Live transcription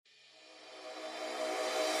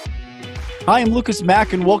Hi, I'm Lucas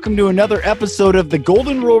Mack, and welcome to another episode of the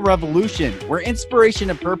Golden Rule Revolution, where inspiration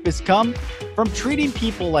and purpose come from treating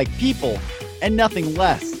people like people and nothing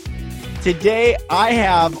less. Today, I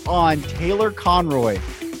have on Taylor Conroy.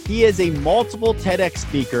 He is a multiple TEDx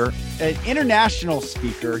speaker, an international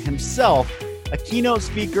speaker himself, a keynote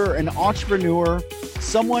speaker, an entrepreneur,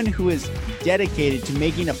 someone who is dedicated to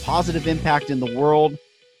making a positive impact in the world.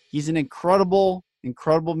 He's an incredible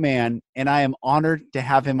man, and I am honored to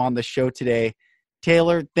have him on the show today.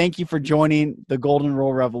 Taylor, thank you for joining the Golden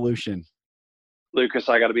Rule Revolution. Lucas,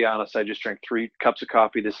 I got to be honest. I just drank 3 cups of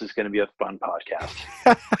coffee. This is going to be a fun podcast.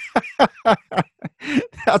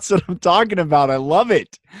 That's what I'm talking about. I love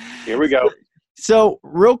it. Here we go. So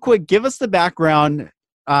real quick, give us the background.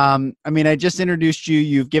 I just introduced you.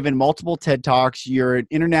 You've given multiple TED Talks. You're an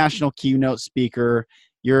international keynote speaker.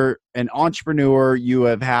 You're an entrepreneur. You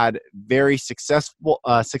have had very successful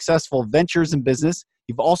ventures in business.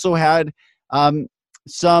 You've also had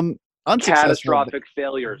some unsuccessful catastrophic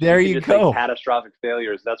failures. There you go. Catastrophic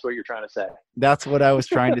failures. That's what you're trying to say. That's what I was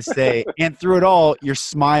trying to say. And through it all, you're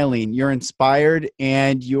smiling, you're inspired,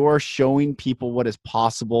 and you're showing people what is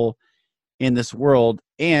possible in this world.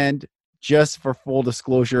 And just for full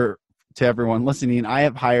disclosure to everyone listening, I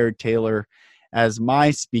have hired Taylor as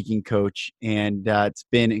my speaking coach, and it's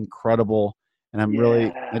been incredible. And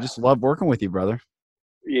I just love working with you, brother.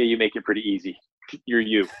 Yeah, you make it pretty easy. You're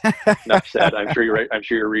you. Enough said. I'm sure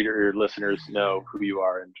your listeners know who you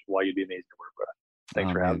are and why you'd be amazing to work with.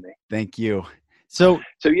 Thanks for having me. Thank you. So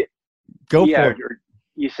yeah, go for it.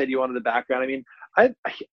 You said you wanted the background. I mean,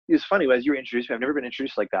 it's funny as you were introduced me. I've never been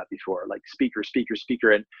introduced like that before, like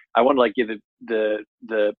speaker. And I want to give it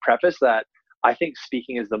the preface that I think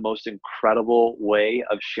speaking is the most incredible way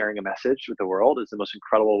of sharing a message with the world. It's the most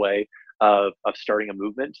incredible way of starting a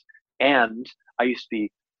movement. And I used to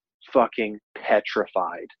be fucking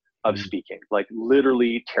petrified of speaking, like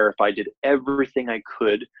literally terrified, did everything I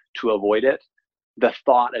could to avoid it. The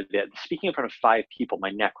thought of it, speaking in front of 5 people,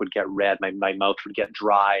 my neck would get red, my mouth would get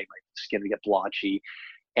dry, my skin would get blotchy.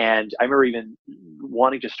 And I remember even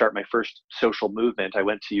wanting to start my first social movement. I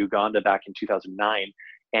went to Uganda back in 2009,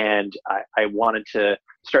 and I wanted to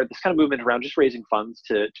start this kind of movement around just raising funds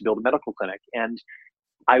to build a medical clinic. And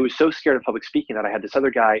I was so scared of public speaking that I had this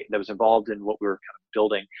other guy that was involved in what we were kind of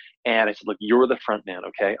building. And I said, look, you're the front man,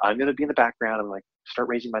 okay? I'm going to be in the background. I'm like, start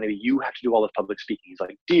raising money, but you have to do all the public speaking. He's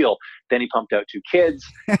like, deal. Then he pumped out 2 kids,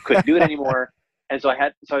 couldn't do it anymore. And so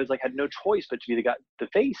I was like, had no choice but to be the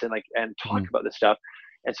face and talk about this stuff.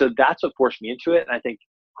 And so that's what forced me into it. And I think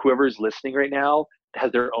whoever's listening right now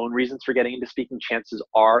has their own reasons for getting into speaking. Chances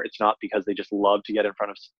are it's not because they just love to get in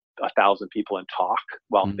front of 1,000 people and talk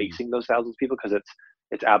while facing those thousands of people, because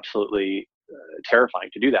it's absolutely terrifying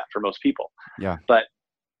to do that for most people. Yeah. But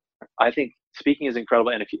I think speaking is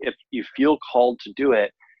incredible. And if you feel called to do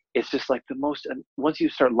it, it's just like the most, and once you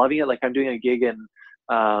start loving it, like I'm doing a gig in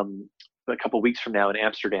a couple of weeks from now in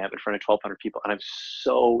Amsterdam in front of 1,200 people. And I'm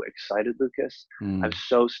so excited, Lucas. I'm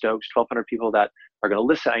so stoked. 1,200 people that are going to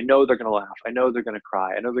listen. I know they're going to laugh. I know they're going to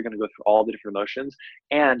cry. I know they're going to go through all the different emotions.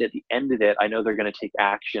 And at the end of it, I know they're going to take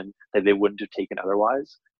action that they wouldn't have taken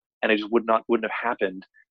otherwise. And it just wouldn't have happened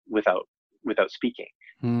without speaking.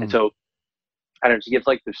 And so I don't know, to give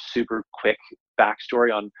like the super quick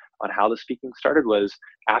backstory on how the speaking started was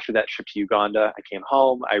after that trip to Uganda, I came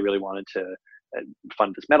home. I really wanted to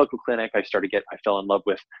fund this medical clinic. I fell in love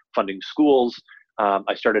with funding schools.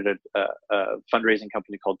 I started a fundraising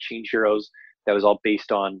company called Change Heroes that was all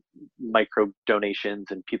based on micro donations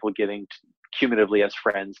and people giving cumulatively as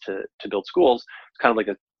friends to build schools. It's kind of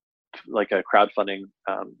like a crowdfunding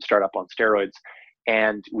startup on steroids.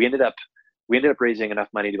 And we ended up raising enough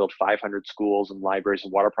money to build 500 schools and libraries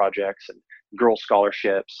and water projects and girl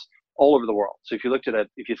scholarships all over the world. So if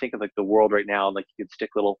you think of like the world right now, like you could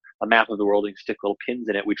stick a map of the world and stick little pins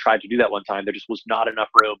in it. We tried to do that one time. There just was not enough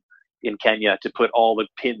room in Kenya to put all the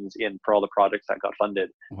pins in for all the projects that got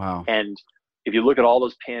funded. Wow. And if you look at all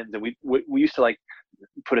those pins, and we used to like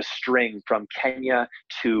put a string from Kenya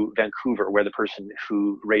to Vancouver, where the person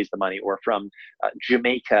who raised the money, or from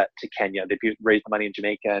Jamaica to Kenya, they raised the money in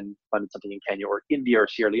Jamaica and funded something in Kenya, or India, or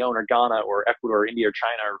Sierra Leone, or Ghana, or Ecuador, or India, or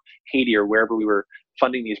China, or Haiti, or wherever we were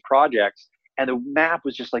funding these projects. And the map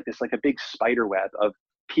was just like this, like a big spider web of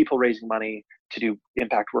people raising money to do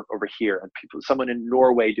impact work over here, and someone in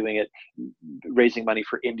Norway doing it, raising money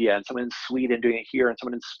for India, and someone in Sweden doing it here, and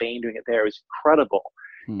someone in Spain doing it there. It was incredible.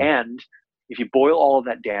 And if you boil all of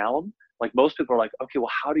that down, like most people are like, okay,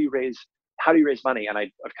 well, how do you raise money? And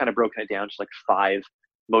I've kind of broken it down to like 5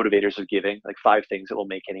 motivators of giving, like 5 things that will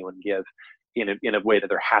make anyone give in a way that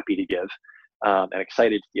they're happy to give and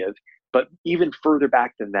excited to give. But even further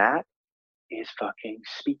back than that, is fucking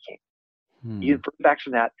speaking. Hmm. Even back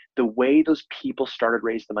from that, the way those people started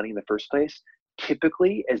raising the money in the first place,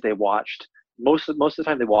 typically as they watched, most of the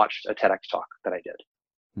time they watched a TEDx talk that I did.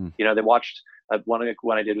 Hmm. They watched one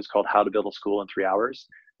I did was called How to Build a School in 3 Hours.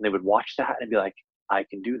 And they would watch that and be like, I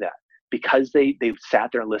can do that. Because they sat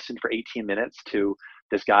there and listened for 18 minutes to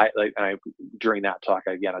this guy. Like, during that talk,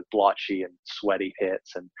 I was blotchy and sweaty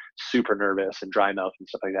pits and super nervous and dry mouth and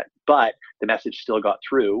stuff like that. But the message still got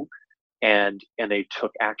through, and they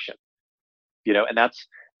took action. And that's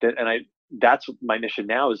my mission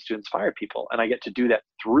now, is to inspire people, and I get to do that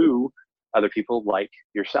through other people like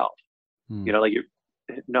yourself. Like,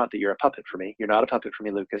 not that you're a puppet for me. You're not a puppet for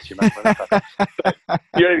me, Lucas. You're much more than a puppet. But,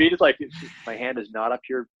 you know what I mean? It's like, my hand is not up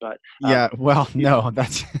your butt. Yeah. Well, no,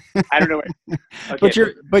 that's. I don't know.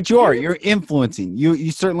 Okay, but you're influencing.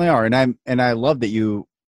 You certainly are, and I love that you're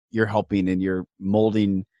helping and you're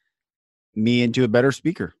molding me into a better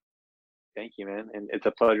speaker. Thank you, man. And it's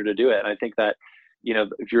a pleasure to do it. And I think that,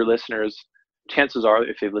 if your listeners, chances are,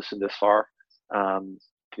 if they've listened this far, to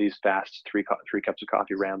these fast three cups of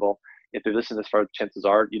coffee ramble, if they listen this far, chances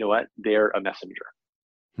are, you know what? They're a messenger.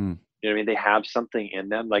 You know what I mean? They have something in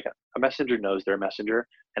them. Like, a messenger knows they're a messenger,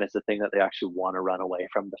 and it's the thing that they actually want to run away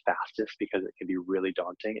from the fastest, because it can be really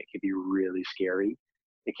daunting. It can be really scary.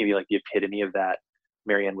 It can be like the epitome of that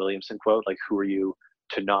Marianne Williamson quote, like, who are you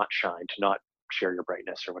to not shine, to not share your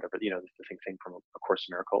brightness, or whatever, the thing from A Course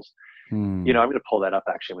in Miracles. I'm going to pull that up.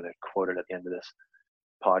 Actually, I'm going to quote it at the end of this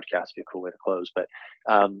podcast. Be a cool way to close. But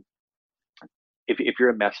if you're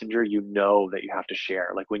a messenger, that you have to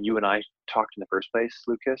share. Like, when you and I talked in the first place,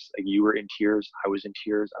 Lucas, like, you were in tears, I was in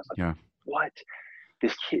tears. I was like, yeah. What?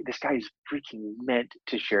 This guy is freaking meant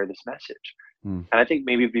to share this message. And I think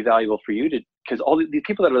maybe it'd be valuable for you because all the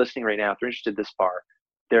people that are listening right now, if they're interested this far,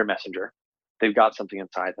 they're a messenger. They've got something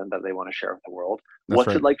inside them that they want to share with the world.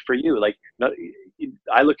 What's it like for you? Like,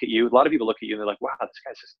 I look at you, a lot of people look at you and they're like, wow, this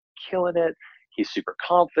guy's just killing it. He's super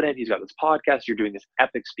confident. He's got this podcast. You're doing this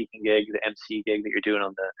epic speaking gig, the MC gig that you're doing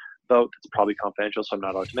on the boat. That's probably confidential, so I'm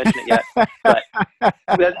not allowed to mention it yet. But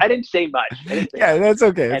I didn't say much. That's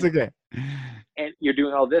okay. That's okay. And you're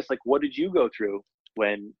doing all this. Like, what did you go through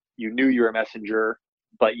when you knew you were a messenger,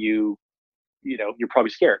 but you're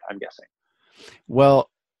probably scared, I'm guessing. Well,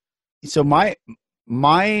 so my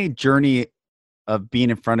journey of being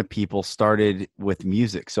in front of people started with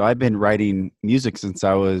music. So I've been writing music since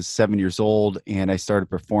I was 7 years old, and I started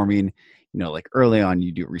performing, like early on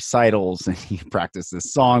you do recitals and you practice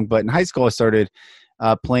this song. But in high school, I started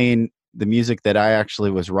playing the music that I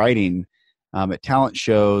actually was writing at talent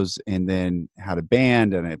shows, and then had a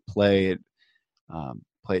band, and I play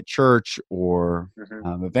at church, or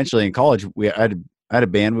eventually in college, I had a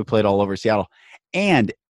band. We played all over Seattle.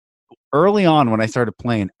 And early on when I started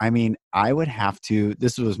playing, I would have to,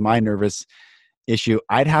 this was my nervous issue,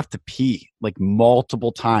 I'd have to pee like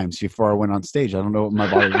multiple times before I went on stage. I don't know what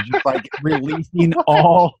my body was just like releasing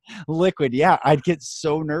all liquid. Yeah, I'd get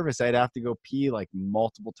so nervous. I'd have to go pee like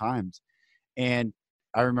multiple times. And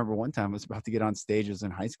I remember one time I was about to get on stages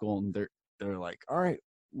in high school, and they're like, all right,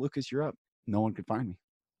 Lucas, you're up. No one could find me.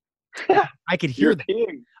 I could hear them.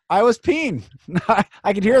 Peeing. I was peeing.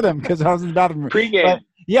 I could hear them because I was in the bathroom. Pre-game.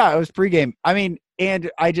 Yeah, it was pregame.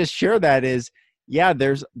 And I just share that is,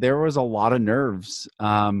 there was a lot of nerves.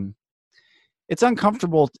 It's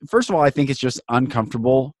uncomfortable. First of all, I think it's just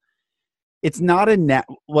uncomfortable. It's not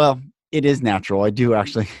it is natural. I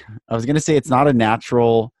was going to say it's not a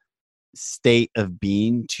natural state of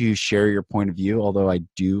being to share your point of view, although I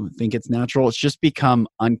do think it's natural. It's just become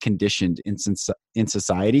unconditioned in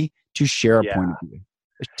society to share a point of view.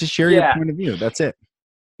 To share your point of view. That's it.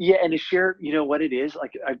 Yeah, and to share, what it is,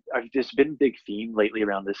 like, I've just been a big theme lately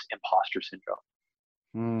around this imposter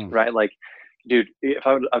syndrome, right? Like, dude,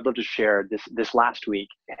 I'd love to share this last week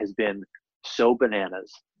has been so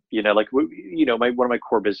bananas, like, one of my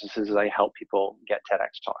core businesses is I help people get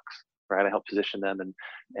TEDx talks, right? I help position them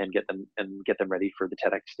and get them ready for the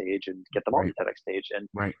TEDx stage and get them on the TEDx stage. And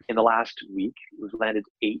in the last week, we've landed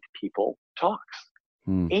 8 people talks,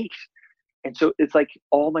 8. And so it's like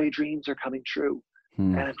all my dreams are coming true.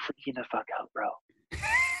 And I'm freaking the fuck out, bro.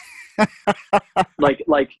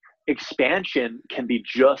 like expansion can be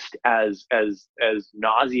just as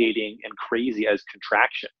nauseating and crazy as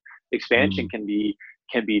contraction. Expansion can be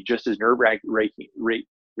just as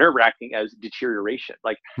nerve-wracking as deterioration.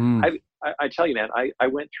 Like, I tell you, man, I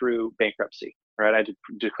went through bankruptcy, right? I had to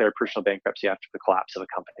declare personal bankruptcy after the collapse of a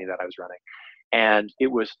company that I was running. And it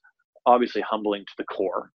was obviously humbling to the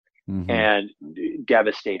core. And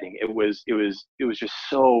devastating. It was just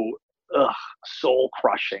so soul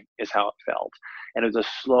crushing is how it felt. And it was a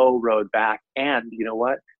slow road back. And you know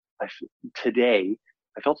what? today,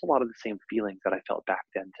 I felt a lot of the same feelings that I felt back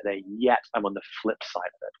then today, yet I'm on the flip side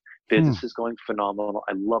of it. Business is going phenomenal.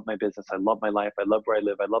 I love my business. I love my life. I love where I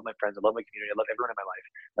live. I love my friends. I love my community. I love everyone in my life.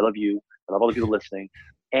 I love you. I love all the people listening.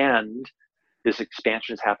 And this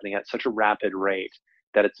expansion is happening at such a rapid rate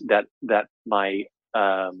that my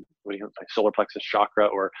my solar plexus chakra,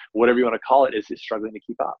 or whatever you want to call it, is struggling to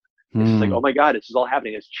keep up. It's just like, oh my God, this is all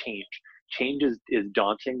happening. It's change. Change is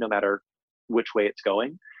daunting no matter which way it's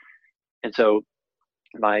going. And so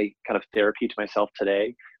my kind of therapy to myself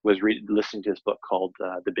today was listening to this book called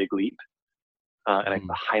The Big Leap. And I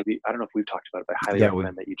don't know if we've talked about it, but I highly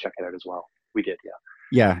recommend that you check it out as well. We did.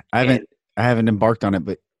 Yeah. Yeah. I haven't embarked on it,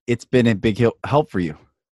 but it's been a big help for you.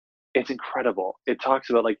 It's incredible. It talks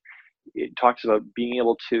about being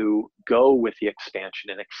able to go with the expansion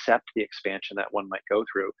and accept the expansion that one might go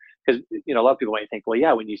through. Because, a lot of people might think, well,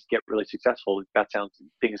 yeah, when you get really successful,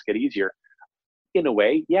 things get easier. In a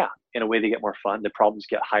way, yeah. In a way, they get more fun. The problems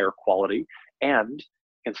get higher quality and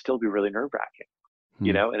can still be really nerve-wracking,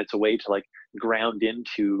 and it's a way to ground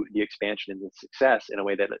into the expansion and the success in a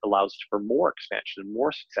way that allows for more expansion and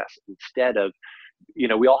more success, instead of,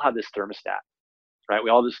 we all have this thermostat, right?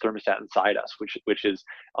 We all have this thermostat inside us, which is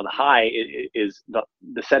on the high. It is the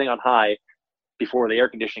setting on high before the air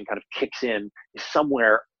conditioning kind of kicks in is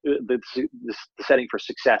somewhere. The setting for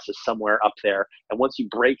success is somewhere up there, and once you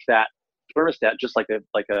break that thermostat, just like a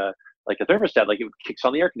thermostat, it kicks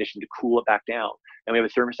on the air conditioning to cool it back down. And we have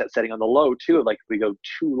a thermostat setting on the low too. If we go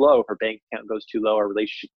too low, if our bank account goes too low, our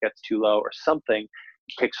relationship gets too low, or something,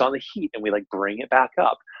 it kicks on the heat, and we bring it back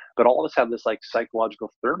up. But all of us have this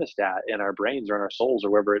psychological thermostat in our brains or in our souls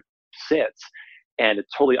or wherever it sits, and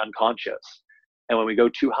it's totally unconscious. And when we go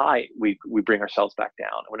too high, we bring ourselves back down.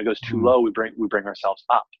 And when it goes too low, we bring ourselves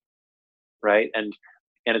up, right? And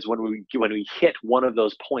it's when we hit one of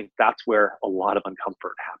those points, that's where a lot of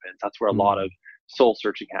uncomfort happens. That's where a lot of soul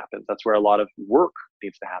searching happens. That's where a lot of work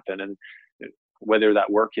needs to happen. And whether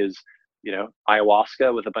that work is,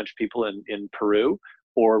 ayahuasca with a bunch of people in Peru,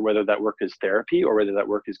 or whether that work is therapy, or whether that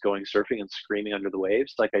work is going surfing and screaming under the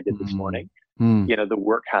waves like I did this morning, the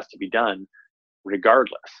work has to be done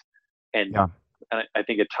regardless. And I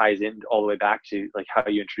think it ties in all the way back to how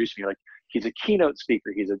you introduced me. He's a keynote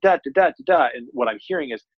speaker. He's a da. And what I'm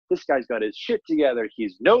hearing is, this guy's got his shit together.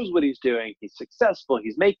 He knows what he's doing. He's successful.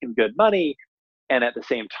 He's making good money. And at the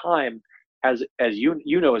same time, as you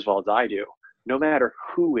know as well as I do, no matter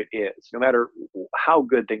who it is, no matter how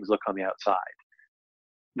good things look on the outside,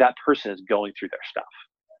 that person is going through their stuff.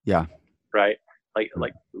 Yeah. Right.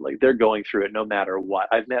 Like they're going through it no matter what.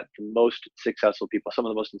 I've met the most successful people, some of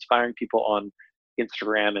the most inspiring people on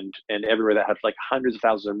Instagram and everywhere that have hundreds of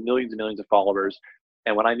thousands or millions and millions of followers.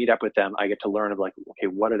 And when I meet up with them, I get to learn of okay,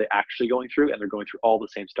 what are they actually going through? And they're going through all the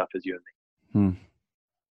same stuff as you and me.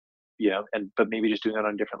 But maybe just doing it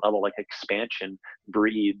on a different level. Expansion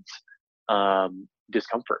breeds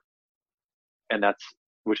discomfort, and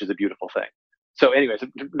which is a beautiful thing. So anyways,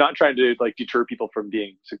 I'm not trying to deter people from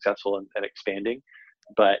being successful and expanding,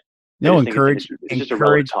 but encourage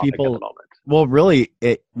people. Well, really,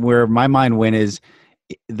 where my mind went is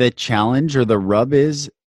the challenge, or the rub is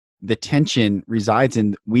the tension resides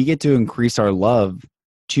in, we get to increase our love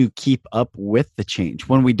to keep up with the change.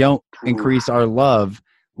 When we don't increase our love,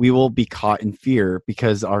 we will be caught in fear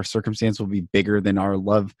because our circumstance will be bigger than our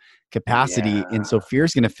love capacity. Yeah. And so fear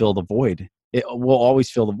is going to fill the void. It will always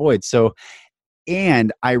fill the void. So,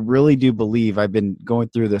 and I really do believe, I've been going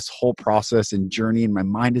through this whole process and journey, and my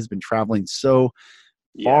mind has been traveling so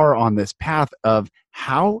far on this path of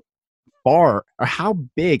how far, or how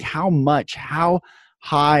big, how much, how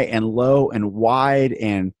high and low and wide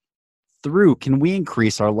and through can we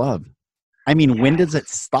increase our love? I mean, when does it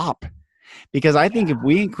stop? Because I think if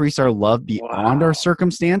we increase our love beyond our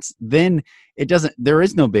circumstance, then there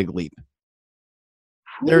is no big leap.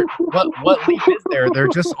 What leap is there? They're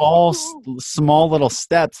just all small little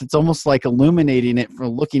steps. It's almost like illuminating it from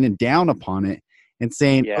looking down upon it and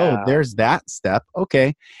saying, oh, there's that step.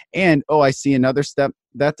 Okay. And, oh, I see another step.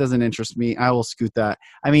 That doesn't interest me. I will scoot that.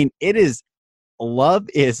 I mean, love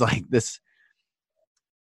is like this.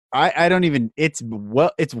 I don't even, it's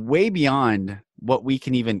way beyond what we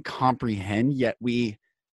can even comprehend, yet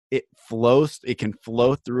it flows, it can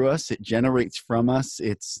flow through us. It generates from us.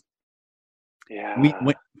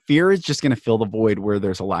 Fear is just going to fill the void where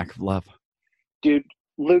there's a lack of love. Dude,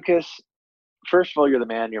 Lucas, first of all, you're the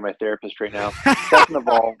man. You're my therapist right now. Second of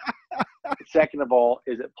all,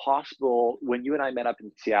 is it possible when you and I met up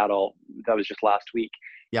in Seattle, that was just last week,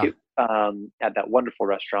 at that wonderful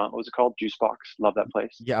restaurant, what was it called? Juice Box. Love that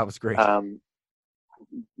place. Yeah, it was great.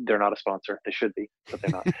 They're not a sponsor. They should be, but they're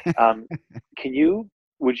not. Can you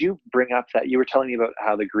would you bring up that you were telling me about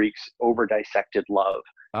how the Greeks over dissected love?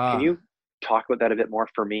 Can Ah, you talk about that a bit more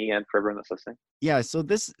for me and for everyone that's listening? yeah. So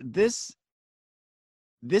this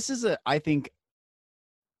is I think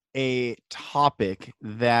a topic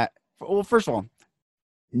that, well, first of all,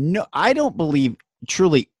 no, I don't believe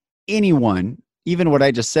truly anyone, even what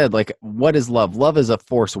I just said, like, what is love? Love is a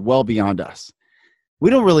force well beyond us. We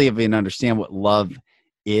don't really even understand what love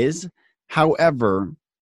is. However,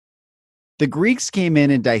 the Greeks came in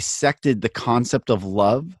and dissected the concept of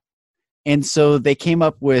love. And so they came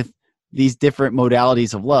up with these different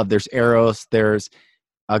modalities of love. There's eros, there's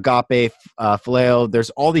agape, phileo, there's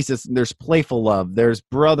all these, there's playful love, there's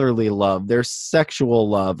brotherly love, there's sexual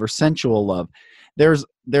love or sensual love. There's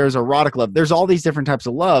erotic love. There's all these different types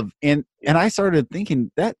of love. And I started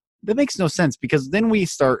thinking that makes no sense, because then we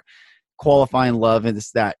start qualifying love and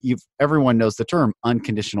it's that everyone knows the term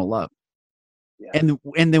unconditional love. Yeah.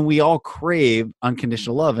 And then we all crave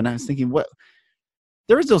unconditional love. And I was thinking, what?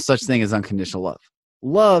 There is no such thing as unconditional love.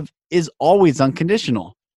 Love is always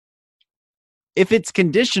unconditional. If it's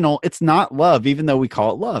conditional, it's not love, even though we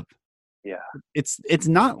call it love. Yeah. It's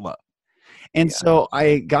not love. And Yeah. so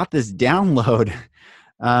I got this download.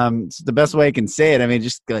 It's the best way I can say it. I mean, it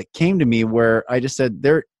just like came to me where I just said,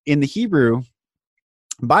 there in the Hebrew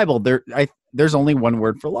Bible, there's only one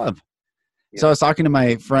word for love. So I was talking to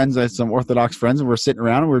my friends, I had some Orthodox friends, and we're sitting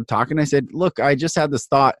around and we're talking. I said, look, I just had this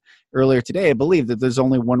thought earlier today. I believe that there's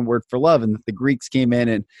only one word for love, and that the Greeks came in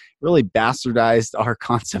and really bastardized our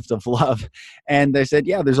concept of love. And they said,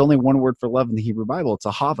 yeah, there's only one word for love in the Hebrew Bible. It's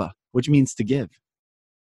ahava, which means to give.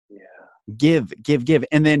 Yeah. Give.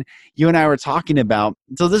 And then you and I were talking about,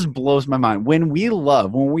 so this blows my mind. When we are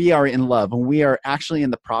in love, when we are actually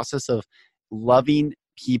in the process of loving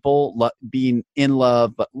people, being in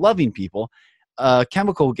love, but loving people, a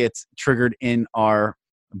chemical gets triggered in our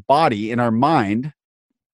body, in our mind,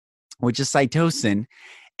 which is cytosine.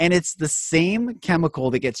 And it's the same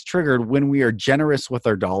chemical that gets triggered when we are generous with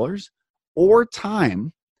our dollars or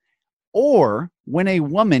time, or when a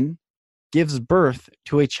woman gives birth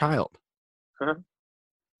to a child. Uh-huh.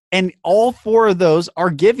 And all four of those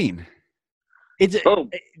are giving.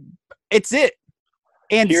 Boom. It's it.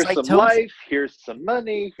 And here's some life, here's some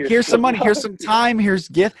money, here's some money, love. here's some time, here's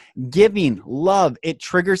giving, love. It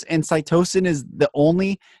triggers, and cytosine is the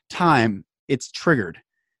only time it's triggered.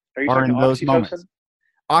 Are you talking in those oxytocin? Moments.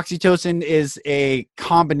 Oxytocin is a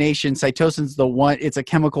combination. Cytosin's the one, it's a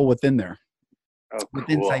chemical within there. Oh, cool.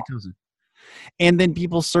 Within cytosine. And then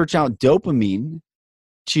people search out dopamine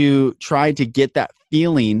to try to get that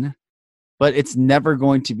feeling, but it's never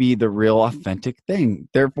going to be the real authentic thing.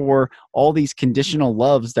 Therefore, all these conditional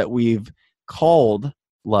loves that we've called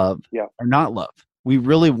love are not love. We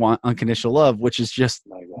really want unconditional love, which is just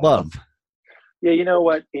love. Yeah, you know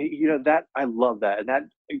what? That I love that, and that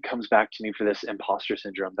comes back to me for this imposter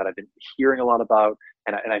syndrome that I've been hearing a lot about,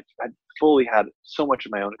 and I fully had so much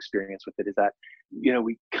of my own experience with it. Is that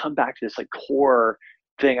we come back to this like core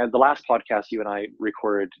thing. The last podcast you and I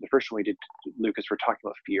recorded, the first one we did, Lucas, we're talking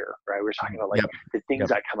about fear, right? We're talking about like the things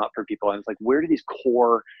that come up for people, and it's like, where do these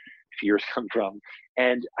core fears come from?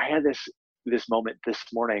 And I had this moment this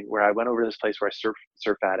morning where I went over to this place where I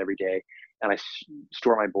surf at every day, and I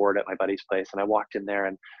store my board at my buddy's place, and I walked in there,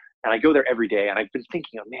 and I go there every day, and I've been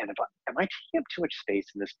thinking, oh man, am I taking up too much space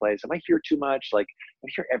in this place? Am I here too much? Like, I'm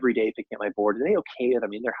here every day picking up my board. Are they okay that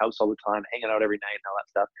I'm in their house all the time, hanging out every night and all that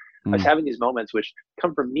stuff? I was having these moments which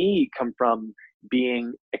come from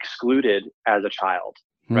being excluded as a child,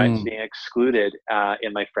 right? So being excluded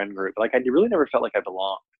in my friend group. Like, I really never felt like I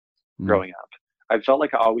belonged growing up. I felt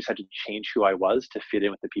like I always had to change who I was to fit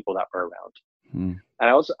in with the people that were around. And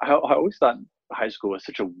I always thought high school was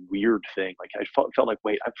such a weird thing. Like, I felt like,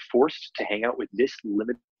 wait, I'm forced to hang out with this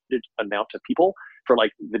limited amount of people for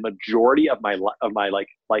like the majority of my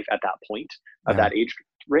life at that point of that age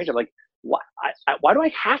range. I'm like, why do I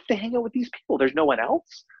have to hang out with these people? There's no one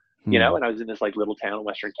else, And I was in this like little town in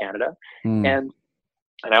Western Canada, and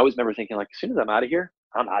I always remember thinking, like, as soon as I'm out of here,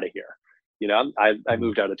 I'm out of here. I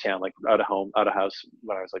moved out of town, like out of house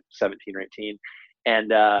when I was like 17 or 18,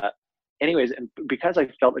 and anyways, and because I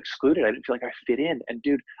felt excluded, I didn't feel like I fit in. And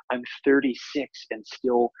dude, I'm 36 and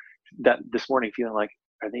still this morning feeling like,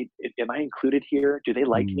 am I included here? Do they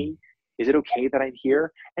like me? Is it okay that I'm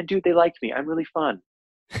here? And dude, they like me. I'm really fun.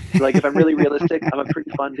 Like, if I'm really realistic, I'm a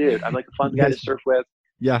pretty fun dude. I'm like a fun guy to surf with.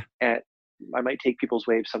 Yeah. And I might take people's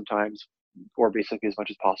waves sometimes, or basically as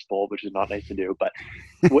much as possible, which is not nice to do, but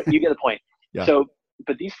you get the point. So,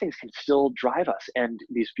 but these things can still drive us, and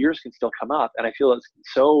these fears can still come up. And I feel it's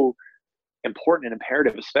so important and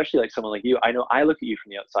imperative, especially like someone like you. I know I look at you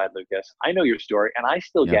from the outside, Lucas. I know your story, and I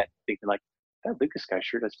still get thinking like, that Lucas guy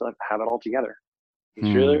sure does still have it all together. He's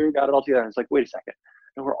Hmm. sure got it all together. And it's like, wait a second.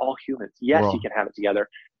 No, we're all humans. Yes, Well, you can have it together,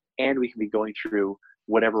 and we can be going through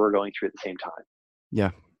whatever we're going through at the same time.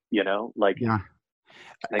 yeah. You know, like Yeah.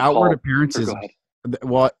 they Outward call. Or appearances, go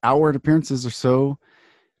ahead. outward appearances are so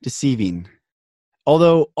deceiving.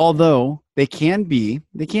 Although they can be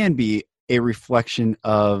a reflection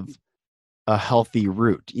of a healthy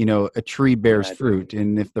root. You know, a tree bears Yeah, fruit,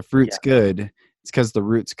 and if the fruit's yeah, good, it's because the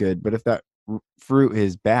root's good. But if that fruit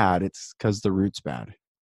is bad, it's because the root's bad.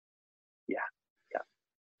 yeah, yeah.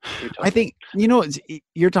 You're I totally. think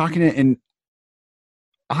you're talking, and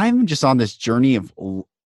I'm just on this journey of,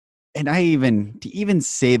 and to even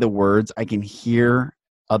say the words, I can hear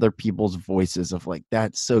other people's voices of like,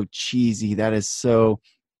 that's so cheesy. That is so,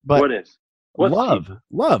 but What is? What's love, cheesy?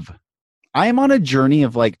 love. I am on a journey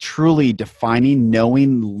of like truly defining,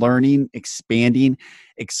 knowing, learning, expanding,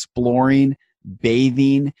 exploring,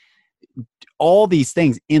 bathing, all these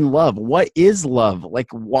things in love. What is love? Like,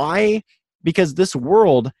 why? Because this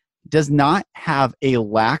world does not have a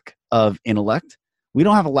lack of intellect. We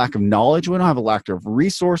don't have a lack of knowledge. We don't have a lack of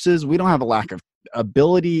resources. We don't have a lack of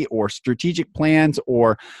ability or strategic plans,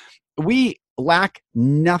 or we lack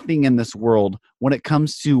nothing in this world when it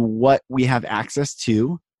comes to what we have access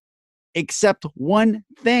to, except one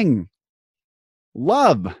thing: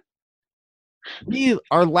 love. We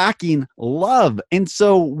are lacking love. And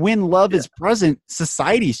so when love Yeah, is present,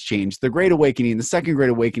 societies change. The Great Awakening, the Second Great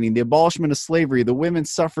Awakening, the abolishment of slavery, the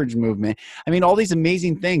women's suffrage movement. I mean, all these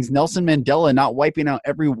amazing things. Nelson Mandela not wiping out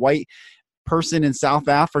every white person in South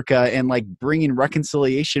Africa and like bringing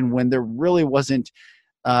reconciliation when there really wasn't,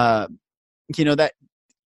 uh, that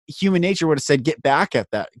human nature would have said, get back at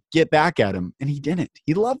him. And he didn't.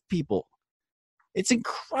 He loved people. It's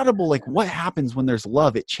incredible, like what happens when there's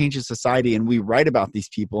love. It changes society, and we write about these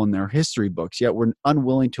people in their history books, yet we're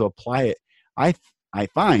unwilling to apply it. I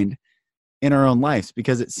find in our own lives,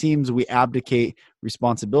 because it seems we abdicate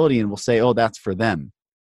responsibility and we'll say, oh, that's for them.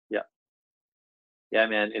 yeah, yeah,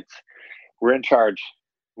 man. We're in charge.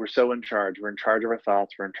 We're so in charge. We're in charge of our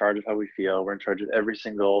thoughts. We're in charge of how we feel. We're in charge of every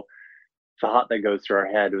single thought that goes through our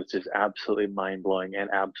head, which is absolutely mind blowing and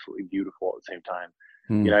absolutely beautiful at the same time.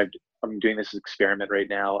 Hmm. You know, I'm doing this experiment right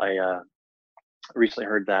now. I recently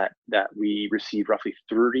heard that we receive roughly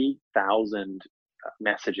 30,000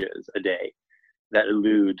 messages a day that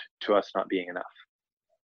allude to us not being enough.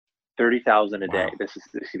 30,000 a day. Wow. This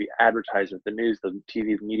could be advertisement, the news, the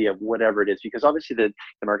TV, the media, whatever it is, because obviously the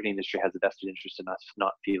marketing industry has a vested interest in us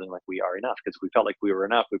not feeling like we are enough. Because if we felt like we were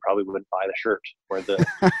enough, we probably wouldn't buy the shirt or the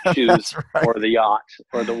shoes That's right. or the yacht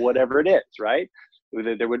or the whatever it is, right?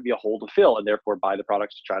 There would be a hole to fill, and therefore buy the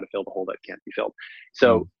products to try to fill the hole that can't be filled.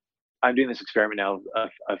 Hmm. So I'm doing this experiment now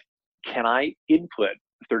of can I input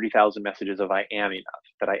 30,000 messages of I am enough,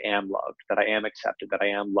 that I am loved, that I am accepted, that I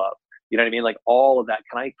am loved. You know what I mean? Like all of that.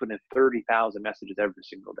 Can I put in 30,000 messages every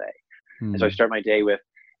single day? And so I Hmm. start my day with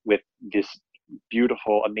this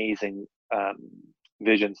beautiful, amazing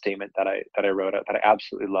vision statement that I wrote out that I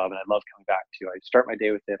absolutely love and I love coming back to. I start my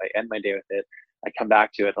day with it. I end my day with it. I come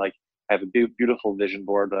back to it. Like I have a beautiful vision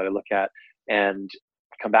board that I look at, and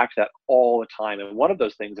I come back to that all the time. And one of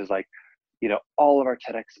those things is like, all of our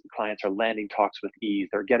TEDx clients are landing talks with ease.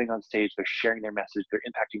 They're getting on stage. They're sharing their message. They're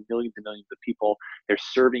impacting millions and millions of people. They're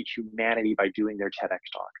serving humanity by doing their TEDx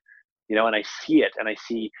talk. And I see it, and I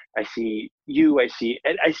see you, I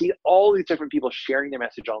see all these different people sharing their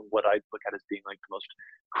message on what I look at as being like the most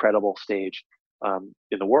credible stage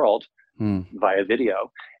in the world Hmm. via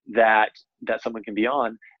video that someone can be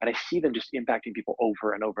on, and I see them just impacting people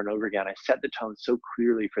over and over and over again. I set the tone so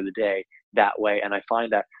clearly for the day that way, and I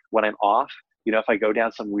find that when I'm off, if I go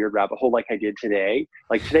down some weird rabbit hole like I did today,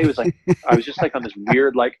 like today was like I was just like on this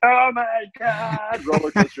weird like, oh my god,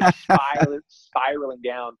 roller coaster spiraling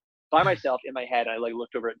down by myself in my head. And I like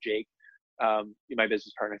looked over at Jake, my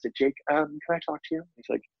business partner. I said, Jake, can I talk to you? He's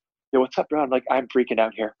like, yeah, what's up, bro? I'm like, I'm freaking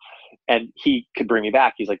out here. And he could bring me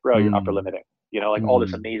back. He's like, bro, you're upper Hmm. limiting. Like all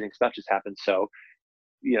this Hmm. amazing stuff just happened. So,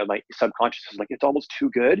 my subconscious is like, it's almost too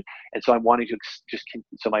good. And so I'm wanting to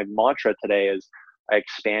so my mantra today is I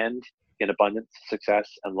expand in abundance, success,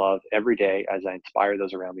 and love every day as I inspire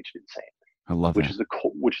those around me to do the same, I love which that. is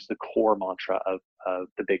the core mantra of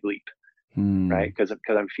the big leap, Hmm. right? Because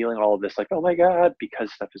I'm feeling all of this like, oh my God,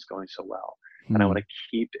 because stuff is going so well. And I want Hmm. to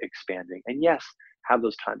keep expanding. And yes, have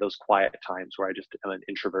those quiet times where I just am an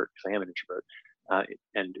introvert, because I am an introvert,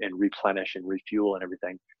 and replenish and refuel and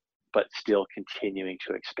everything, but still continuing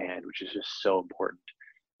to expand, which is just so important.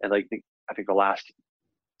 And like I think the last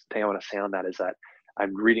thing I want to say on that is that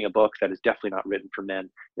I'm reading a book that is definitely not written for men.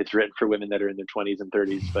 It's written for women that are in their 20s and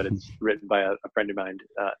 30s, but it's written by a friend of mine,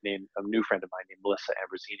 a new friend of mine named Melissa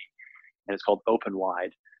Ambrosini, and it's called Open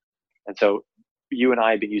Wide. And so you and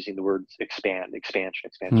I have been using the words expand, expansion,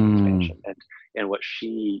 expansion, and what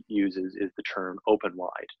she uses is the term open wide.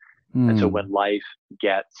 And so when life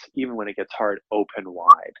gets, even when it gets hard, open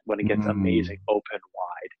wide. When it gets amazing, open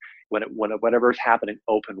wide. When whatever's happening,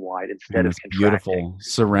 open wide instead of contracting. Beautiful.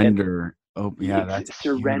 Surrender. That's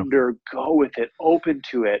surrender. beautiful. Go with it. Open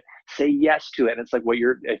to it. Say yes to it. And it's like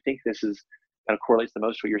I think this is kind of correlates the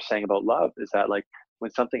most to what you're saying about love, is that like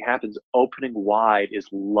when something happens, opening wide is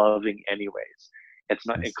loving anyways. It's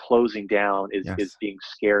not closing down is being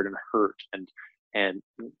scared and hurt and I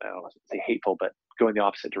don't want to say hateful, but going the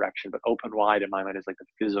opposite direction. But open wide in my mind is like the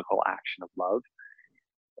physical action of love.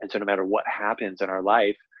 And so no matter what happens in our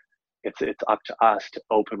life, it's up to us to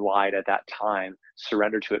open wide at that time,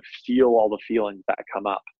 surrender to it, feel all the feelings that come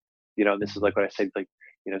up. And this is like what I said, like,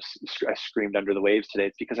 I screamed under the waves today.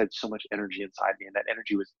 It's because I had so much energy inside me, and that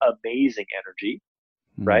energy was amazing energy,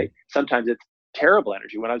 right? Sometimes it's terrible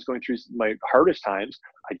energy. When I was going through my hardest times,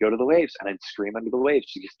 I'd go to the waves and I'd scream under the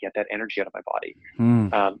waves to just get that energy out of my body.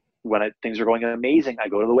 When things are going amazing, I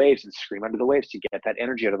go to the waves and scream under the waves to get that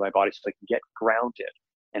energy out of my body so I can get grounded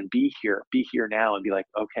and be here now and be like,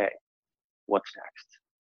 okay, what's next?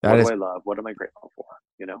 What do I love? What am I grateful for?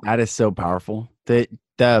 That is so powerful.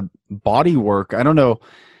 The body work, I don't know.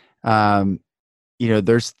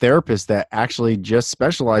 There's therapists that actually just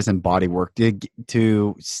specialize in body work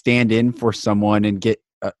to stand in for someone and get,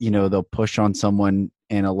 they'll push on someone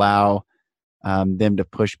and allow them to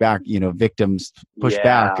push back, victims push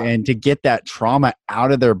back, and to get that trauma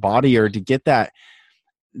out of their body, or to get that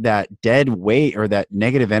dead weight or that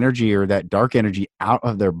negative energy or that dark energy out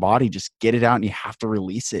of their body. Just get it out, and you have to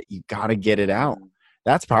release it. You got to get it out.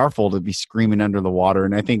 That's powerful, to be screaming under the water.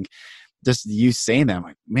 And I think just you saying that, I'm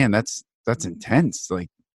like, man, that's intense. Like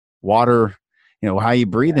water, how you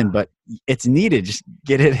breathing, but it's needed. Just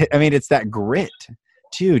get it. I mean, it's that grit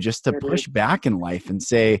too, just to push back in life and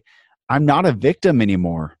say, I'm not a victim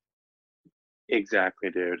anymore. Exactly,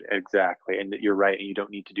 dude. Exactly. And you're right. And you don't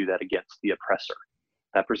need to do that against the oppressor.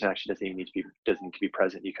 That person actually doesn't need to be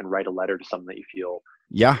present. You can write a letter to someone that you feel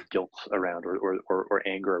guilt around or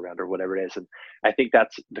anger around or whatever it is. And I think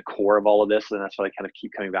that's the core of all of this. And that's what I kind of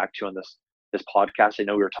keep coming back to on this podcast. I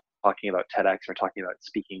know we were talking about TEDx, we're talking about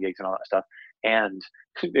speaking gigs and all that stuff. And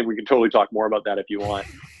we can totally talk more about that if you want.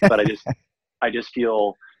 But I just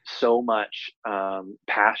feel so much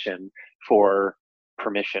passion for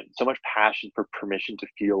permission, so much passion for permission to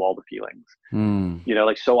feel all the feelings.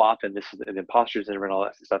 Like so often, this is an imposter syndrome and all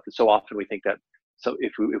that stuff. And so often we think that, so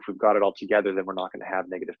if we've got it all together, then we're not going to have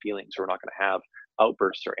negative feelings, or we're not going to have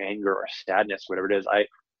outbursts or anger or sadness, whatever it is.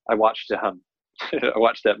 I watched I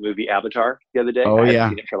watched that movie Avatar the other day. I hadn't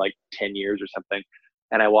seen it for like 10 years or something.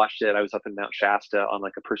 And I watched it. I was up in Mount Shasta on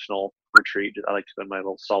like a personal retreat. I like to go in my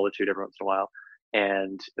little solitude every once in a while.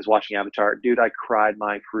 And was watching Avatar. Dude, I cried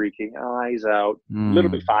my freaking eyes out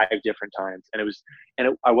literally 5 different times. And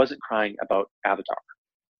I wasn't crying about Avatar.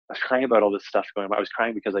 I was crying about all this stuff going on. I was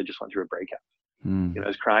crying because I just went through a breakup. I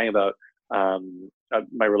was crying about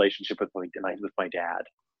my relationship with my dad.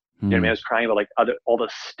 You know what I mean? I was crying about like all the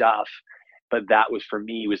stuff. But that was, for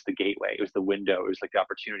me, was the gateway. It was the window. It was like the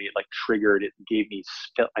opportunity. It like triggered. It gave me,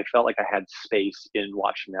 I felt like I had space in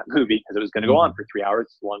watching that movie, because it was going to go on for 3 hours.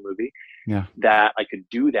 It's a long movie. That I could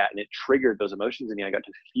do that. And it triggered those emotions in me. I got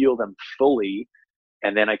to feel them fully.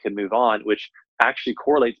 And then I could move on, which actually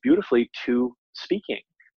correlates beautifully to speaking,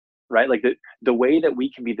 right? Like the way that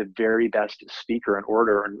we can be the very best speaker and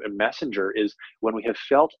orator and messenger is when we have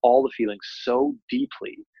felt all the feelings so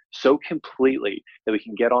deeply, so completely, that we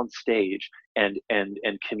can get on stage and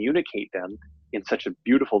communicate them in such a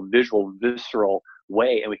beautiful, visual, visceral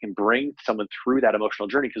way, and we can bring someone through that emotional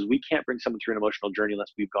journey, because we can't bring someone through an emotional journey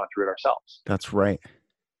unless we've gone through it ourselves. That's right.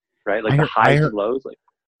 Right? Like the highs and lows. Like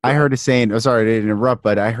I heard a saying, sorry to interrupt,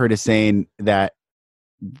 but I heard a saying that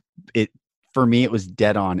for me, it was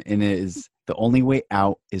dead on, and it is, the only way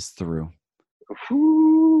out is through.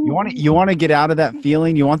 You want to get out of that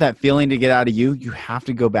feeling. You want that feeling to get out of you. You have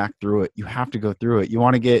to go back through it. You have to go through it. You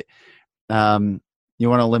want to get, you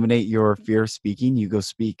want to eliminate your fear of speaking. You go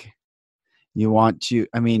speak. You want to,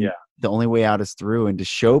 the only way out is through, and to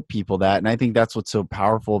show people that. And I think that's what's so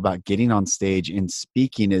powerful about getting on stage and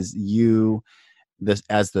speaking is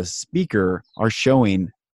as the speaker are showing,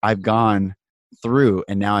 I've gone through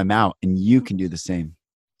and now I'm out, and you can do the same.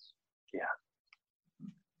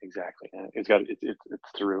 Exactly. It's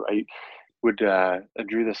through. I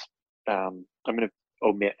drew this. I'm going to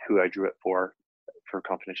omit who I drew it for for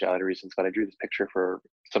confidentiality reasons, but I drew this picture for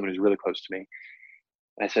someone who's really close to me.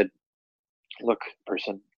 And I said, look,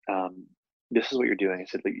 person, this is what you're doing. I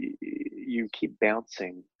said, like, you keep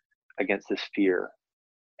bouncing against this fear,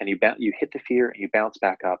 and you hit the fear and you bounce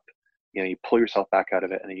back up. You pull yourself back out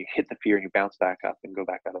of it, and then you hit the fear and you bounce back up and go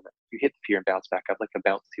back out of it. You hit the fear and bounce back up, like a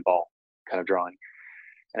bouncy ball kind of drawing.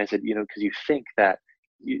 And I said, because you think that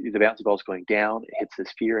the bouncy ball is going down, it hits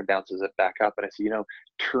this fear and bounces it back up. And I said,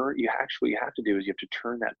 what you have to do is you have to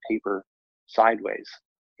turn that paper sideways,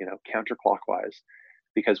 counterclockwise,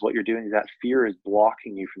 because what you're doing is that fear is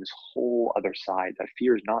blocking you from this whole other side. That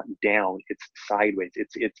fear is not down, it's sideways.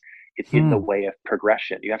 It's in the way of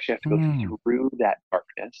progression. You actually have to go through that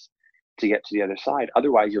darkness to get to the other side.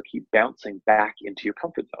 Otherwise, you'll keep bouncing back into your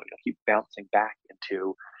comfort zone. You'll keep bouncing back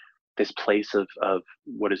into this place of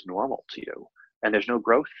what is normal to you. And there's no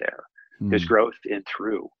growth there. There's growth in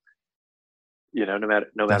through, no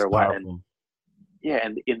matter what. And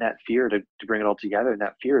and in that fear, to bring it all together, and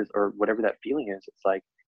that fear is, or whatever that feeling is, it's like,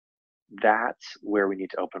 that's where we need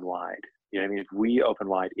to open wide. If we open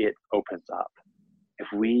wide, it opens up. If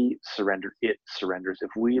we surrender, it surrenders.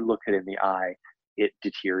 If we look it in the eye, it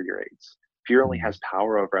deteriorates. Fear only has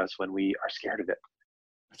power over us when we are scared of it.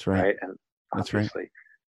 That's right. Right? And obviously,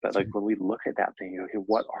 but like when we look at that thing, okay,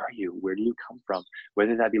 what are you? Where do you come from?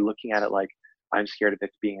 Whether that be looking at it like, I'm scared of it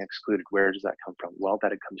being excluded. Where does that come from? Well,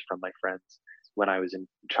 that it comes from my friends when I was in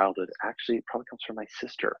childhood. Actually, it probably comes from my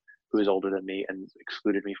sister, who is older than me and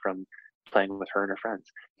excluded me from playing with her and her friends.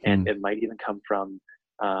 And it might even come from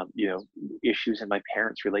issues in my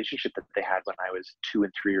parents' relationship that they had when I was 2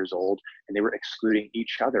 and 3 years old, and they were excluding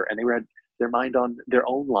each other, and they had their mind on their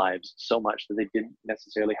own lives so much that they didn't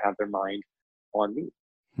necessarily have their mind on me.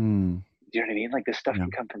 Do you know what I mean? Like, this stuff can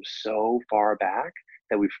come from so far back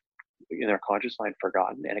that we've, in our conscious mind,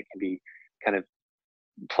 forgotten, and it can be kind of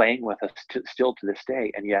playing with us still to this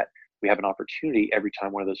day. And yet we have an opportunity every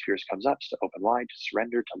time one of those fears comes up to open wide, to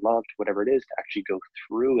surrender, to love, to whatever it is, to actually go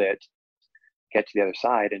through it, get to the other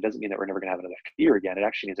side. And it doesn't mean that we're never going to have another fear again. It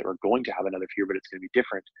actually means that we're going to have another fear, but it's going to be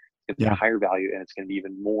different. It's going to be a higher value, and it's going to be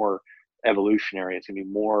even more evolutionary. It's going to be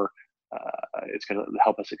more, it's going to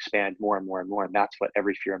help us expand more and more and more. And that's what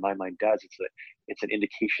every fear in my mind does. It's an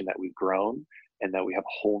indication that we've grown and that we have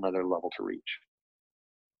a whole nother level to reach.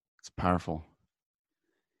 It's powerful.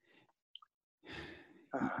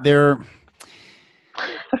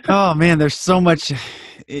 Oh man, there's so much.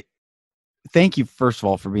 Thank you, first of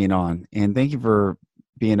all, for being on, and thank you for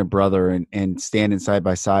being a brother and standing side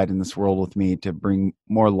by side in this world with me to bring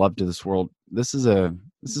more love to this world. This is an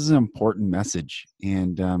important message.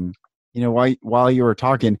 And while you were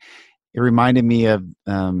talking, it reminded me of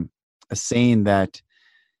a saying that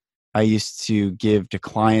I used to give to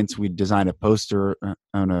clients. We'd design a poster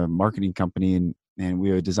on a marketing company, and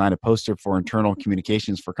we would design a poster for internal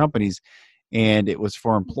communications for companies. And it was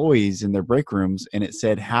for employees in their break rooms. And it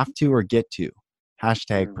said, have to or get to,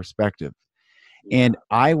 #perspective. And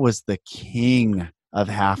I was the king of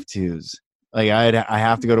have tos. Like I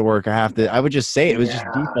have to go to work. I would just say it. It was just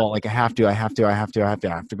default. Like I have to go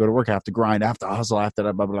to work. I have to grind. I have to hustle. I have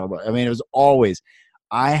to blah, blah, blah. I mean, it was always,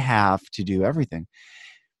 I have to do everything.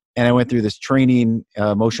 And I went through this training,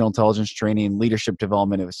 emotional intelligence training, leadership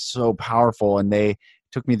development. It was so powerful. And they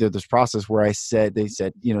took me through this process where they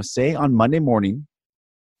said, say on Monday morning,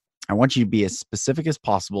 I want you to be as specific as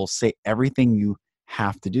possible. Say everything you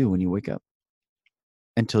have to do when you wake up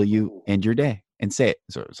until you end your day, and say it.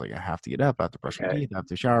 So it was like, I have to get up, I have to brush my teeth, I have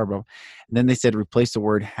to shower, blah. And then they said, replace the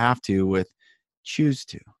word have to with choose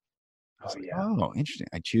to. I was oh, interesting.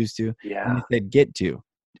 I choose to. Yeah. And they said, get to.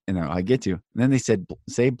 And I get to. And then they said,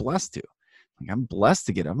 say blessed to. Like, I'm blessed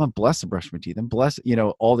to get up. I'm blessed to brush my teeth. I'm blessed,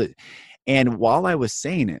 all that. And while I was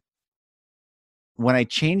saying it, when I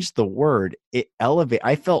changed the word, it elevated.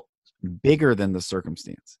 I felt bigger than the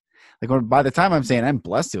circumstance. Like by the time I'm saying I'm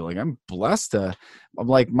blessed to, I'm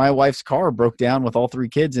like, my wife's car broke down with all 3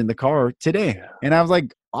 kids in the car today. Yeah. And I was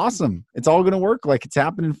like, awesome. It's all going to work. Like, it's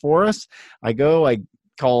happening for us. I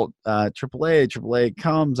call AAA. AAA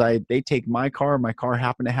comes. They take my car. My car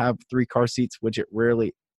happened to have 3 car seats, which it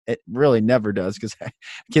really never does, because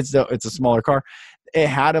kids don't. It's a smaller car. It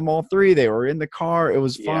had them all 3. They were in the car. It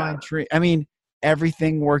was fine. I mean,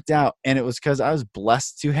 everything worked out, and it was because I was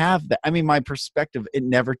blessed to have that. I mean, my perspective, it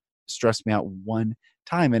never stressed me out one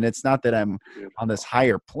time. And it's not that I'm on this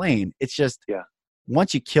higher plane. It's just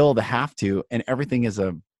once you kill the have to and everything is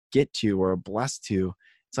a get to or a blessed to,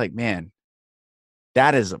 it's like, man,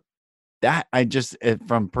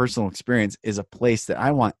 from personal experience, is a place that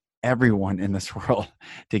I want everyone in this world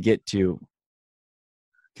to get to,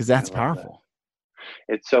 because that's powerful.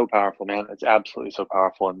 That. It's so powerful, man. It's absolutely so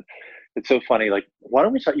powerful. And it's so funny. Like, why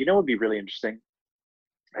don't we start, what would be really interesting,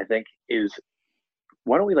 I think, is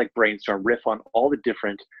why don't we like brainstorm, riff on all the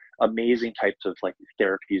different amazing types of like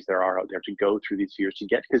therapies there are out there to go through these years to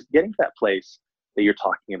get, because getting to that place that you're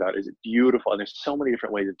talking about is beautiful. And there's so many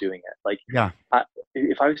different ways of doing it. Like, Yeah.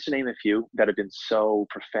 if I was to name a few that have been so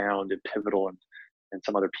profound and pivotal and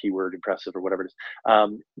some other P word, impressive or whatever it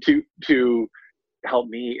is, to help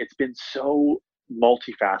me, it's been so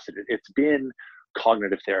multifaceted. It's been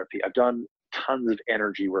cognitive therapy. I've done tons of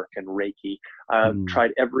energy work and Reiki. I've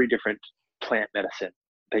tried every different plant medicine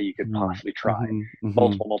that you could possibly try,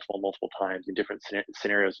 multiple times in different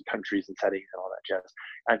scenarios and countries and settings and all that jazz.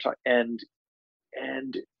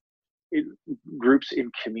 And groups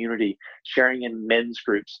in community, sharing in men's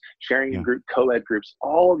groups, sharing in group co-ed groups,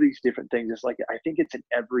 all of these different things. It's like, I think it's an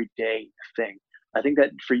everyday thing. I think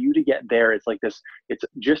that for you to get there, it's like this, it's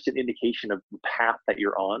just an indication of the path that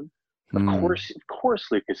you're on. Of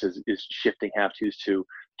course, Lucas is shifting have tos to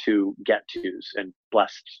get tos and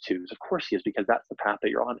blessed tos. Of course he is, because that's the path that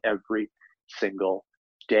you're on every single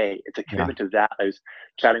day. It's a commitment to that. I was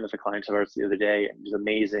chatting with a client of ours the other day, and she's an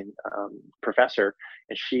amazing professor,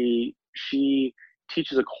 and she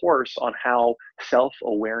teaches a course on how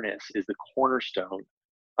self-awareness is the cornerstone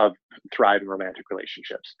of thriving romantic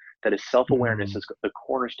relationships. That is, self-awareness is the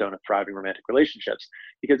cornerstone of thriving romantic relationships.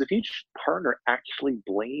 Because if each partner actually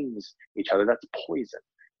blames each other, that's poison.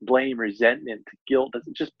 Blame, resentment, guilt, that's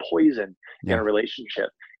just poison in a relationship.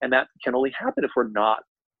 And that can only happen if we're not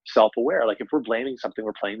self-aware. Like, if we're blaming something,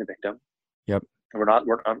 we're playing the victim. Yep. And we're not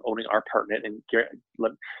owning our part in it. And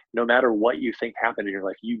no matter what you think happened in your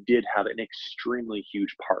life, you did have an extremely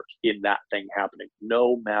huge part in that thing happening,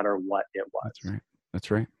 no matter what it was. That's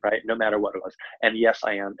right. Right. No matter what it was. And yes,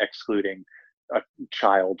 I am excluding a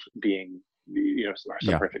child being,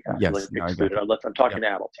 some horrific excluded. I'm talking to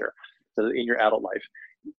adults here. So in your adult life,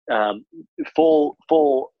 full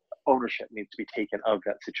ownership needs to be taken of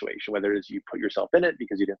that situation, whether it is you put yourself in it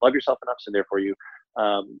because you didn't love yourself enough, so therefore you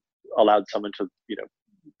allowed someone to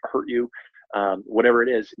hurt you, whatever it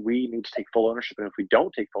is. We need to take full ownership, and if we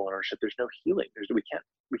don't take full ownership, there's no healing. We can't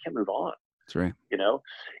move on. That's right.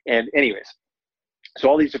 And anyways, so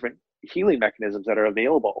all these different healing mechanisms that are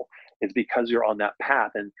available is because you're on that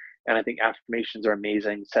path. And I think affirmations are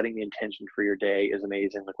amazing. Setting the intention for your day is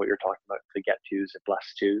amazing, like what you're talking about, the get tos and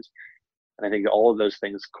blessed tos. And I think all of those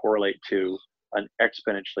things correlate to an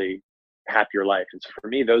exponentially happier life. And so for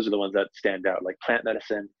me, those are the ones that stand out. Like plant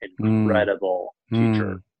medicine, incredible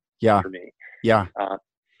teacher for me. Yeah.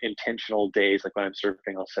 Intentional days, like when I'm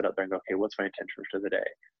surfing, I'll sit up there and go, okay, what's my intention for the day?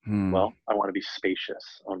 Well, I want to be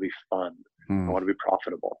spacious. I want to be fun. I want to be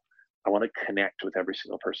profitable. I want to connect with every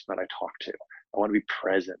single person that I talk to. I want to be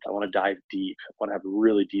present. I want to dive deep. I want to have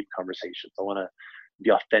really deep conversations. I want to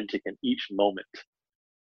be authentic in each moment.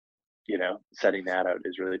 Setting that out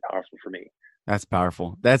is really powerful for me. That's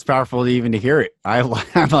powerful. That's powerful even to hear it. I'm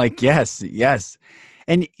like, yes.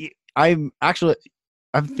 And I'm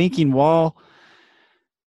thinking while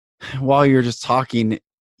you're just talking,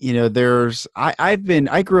 I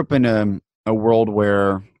grew up in a world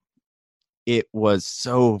where it was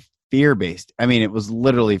so fear-based. I mean, it was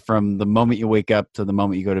literally from the moment you wake up to the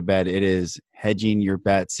moment you go to bed, it is hedging your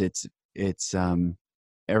bets. It's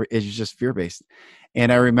just fear-based.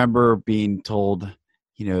 And I remember being told,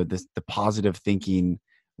 the positive thinking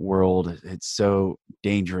world, it's so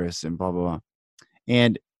dangerous and blah, blah, blah.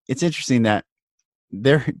 And it's interesting that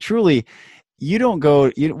there truly, we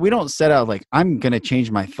don't set out like, I'm going to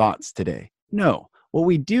change my thoughts today. No, what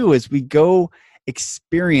we do is we go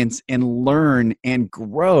experience and learn and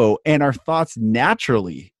grow, and our thoughts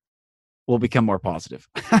naturally will become more positive.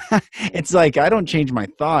 It's like, I don't change my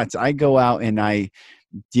thoughts. I go out and I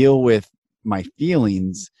deal with my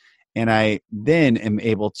feelings, and I then am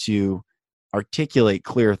able to articulate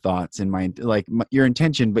clear thoughts in your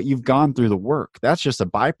intention, but you've gone through the work. That's just a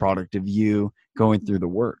byproduct of you going through the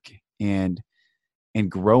work and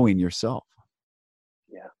growing yourself.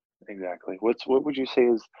 Yeah, exactly. What would you say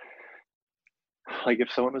is, like,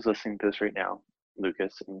 if someone was listening to this right now,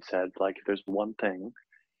 Lucas, and said, like, if there's one thing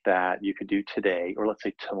that you could do today, or let's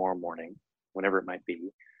say tomorrow morning, whenever it might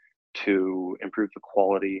be, to improve the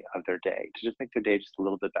quality of their day, to just make their day just a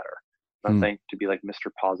little bit better. I'm not saying to be like Mr.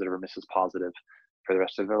 Positive or Mrs. Positive for the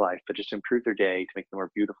rest of their life, but just improve their day to make them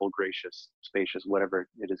more beautiful, gracious, spacious, whatever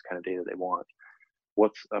it is kind of day that they want.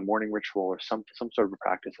 What's a morning ritual or some sort of a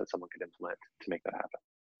practice that someone could implement to make that happen?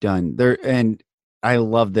 Done. And I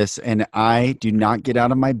love this. And I do not get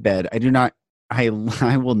out of my bed. I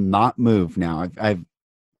will not move now.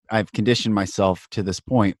 I've conditioned myself to this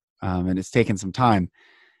point, and it's taken some time.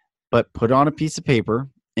 But put on a piece of paper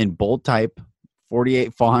in bold type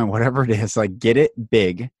 48 font, whatever it is, like get it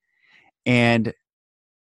big. And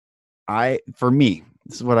for me,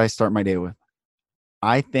 this is what I start my day with.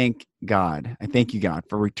 I thank you, God,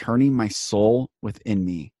 for returning my soul within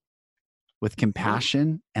me with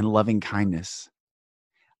compassion and loving kindness.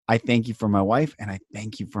 I thank you for my wife and I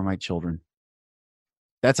thank you for my children.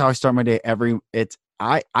 That's how I start my day.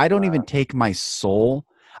 I don't even take my soul.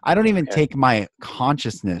 I don't even take my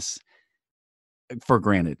consciousness for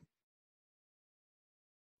granted.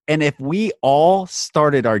 And if we all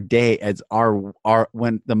started our day as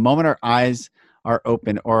when the moment our eyes are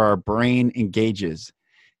open or our brain engages,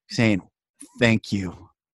 saying, thank you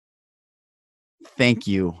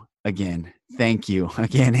again, thank you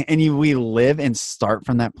again. And we live and start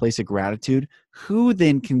from that place of gratitude, who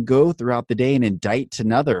then can go throughout the day and indict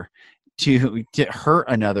another, to hurt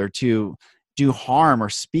another, to do harm or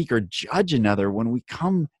speak or judge another, when we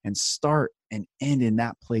come and start and end in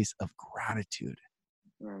that place of gratitude.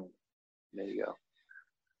 There you go.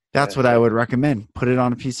 That's what I would recommend. Put it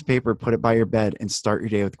on a piece of paper, put it by your bed, and start your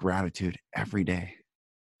day with gratitude every day.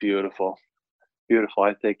 Beautiful.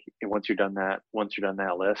 I think once you're done that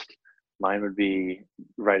list, mine would be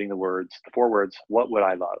writing the 4 words, what would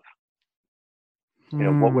I love?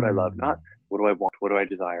 What would I love? Not what do I want? What do I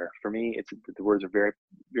desire? For me, the words are very,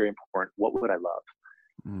 very important. What would I love?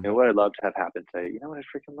 What would I love to have happen today? You know what I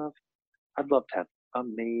freaking love? I'd love to have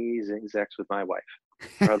amazing sex with my wife.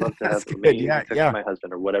 Or I'd love to have amazing sex with my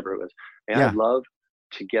husband, or whatever it was. And I'd love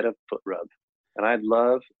to get a foot rub. And I'd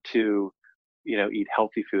love to, eat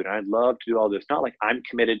healthy food. And I'd love to do all this. Not like I'm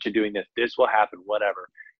committed to doing this. This will happen, whatever.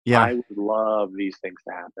 Yeah. I would love these things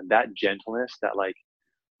to happen. That gentleness, that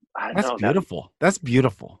That's beautiful. That's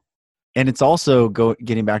beautiful. And it's also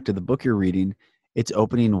getting back to the book you're reading. It's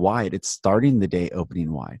opening wide. It's starting the day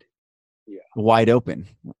opening wide. Yeah. Wide open.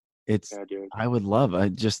 I would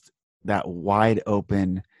love just that wide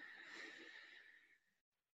open,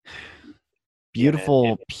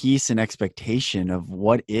 beautiful peace and expectation of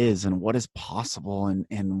what is and what is possible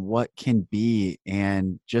and what can be.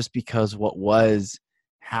 And just because what was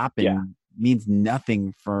happened means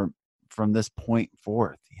nothing from this point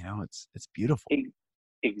forth. It's beautiful.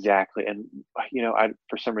 Exactly. And,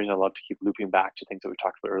 for some reason, I love to keep looping back to things that we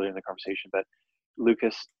talked about earlier in the conversation. But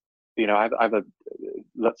Lucas,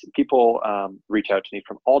 people reach out to me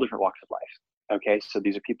from all different walks of life. Okay. So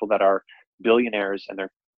these are people that are billionaires and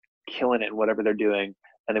they're killing it in whatever they're doing,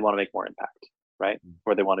 and they want to make more impact, right?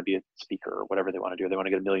 Or they want to be a speaker or whatever they want to do. They want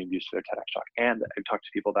to get 1 million views to their TEDx talk. And I've talked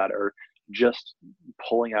to people that are just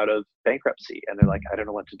pulling out of bankruptcy, and they're like, I don't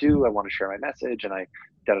know what to do. I want to share my message, and I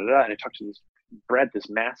And I talked to this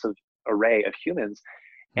massive array of humans,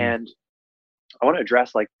 and I want to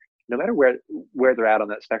address, no matter where they're at on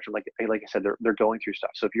that spectrum, like I said, they're going through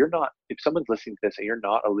stuff. So if someone's listening to this and you're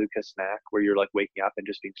not a Lucas Mack, where you're waking up and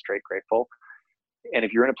just being straight grateful, and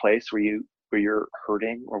if you're in a place where you're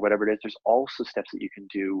hurting or whatever it is, there's also steps that you can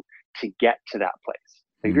do to get to that place.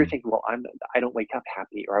 If you're thinking, well, I don't wake up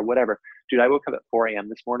happy or whatever, dude, I woke up at 4 a.m.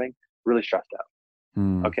 this morning, really stressed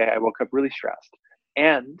out. Okay. I woke up really stressed,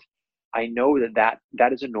 and I know that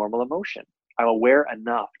is a normal emotion. I'm aware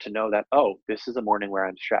enough to know that, this is a morning where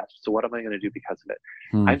I'm stressed. So what am I going to do because of it?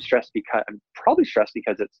 I'm probably stressed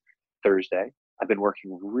because it's Thursday. I've been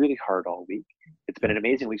working really hard all week. It's been an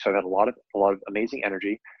amazing week. So I've had a lot of amazing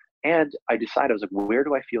energy. And I decided, I was like, where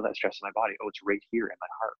do I feel that stress in my body? Oh, it's right here in my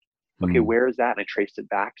heart. Okay, where is that? And I traced it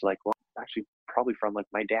back to actually probably from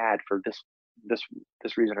my dad for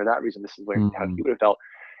this reason or that reason. This is how he would have felt.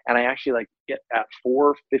 And I actually at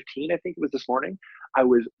 4:15, I think it was this morning, I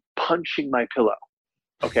was punching my pillow.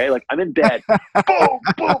 Okay, I'm in bed, boom,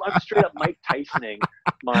 boom. I'm straight up Mike Tysoning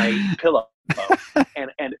my pillow, and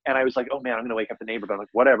I was like, oh man, I'm gonna wake up the neighbor. But I'm like,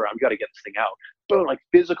 whatever, I've got to get this thing out. Boom,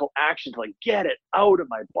 physical action to get it out of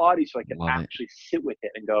my body so I can actually sit with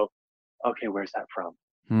it and go, okay, where's that from?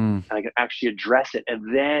 And I can actually address it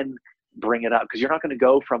and then bring it up, because you're not going to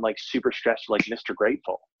go from super stressed to Mr.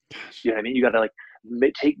 Grateful. You know what I mean? You got to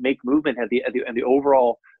make movement, and the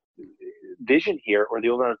overall vision here, or the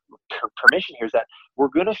overall permission here, is that we're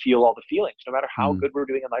going to feel all the feelings, no matter how good we're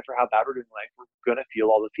doing in life or how bad we're doing in life. We're going to feel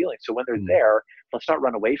all the feelings. So when they're there, let's not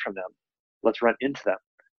run away from them. Let's run into them.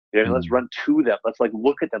 Let's run to them. Let's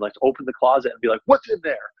look at them. Let's open the closet and be like, what's in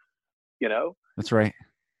there? That's right.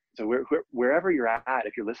 So wherever you're at,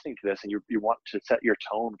 if you're listening to this and you want to set your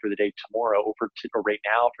tone for the day tomorrow, or right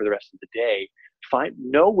now for the rest of the day,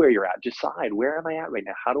 know where you're at. Decide, where am I at right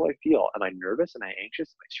now? How do I feel? Am I nervous? Am I anxious?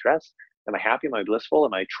 Am I stressed? Am I happy? Am I blissful?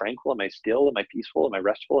 Am I tranquil? Am I still? Am I peaceful? Am I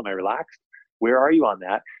restful? Am I relaxed? Where are you on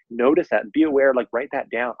that? Notice that and be aware, write that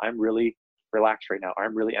down. I'm really relaxed right now, or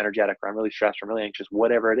I'm really energetic, or I'm really stressed, or I'm really anxious,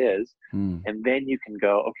 whatever it is. Mm. And then you can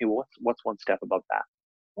go, okay, well, what's one step above that?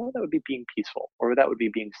 Well, that would be being peaceful, or that would be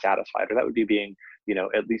being satisfied, or that would be being,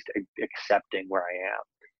 at least accepting where I am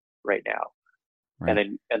right now. Right.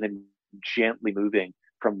 And then gently moving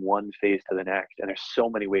from one phase to the next. And there's so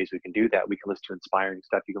many ways we can do that. We can listen to inspiring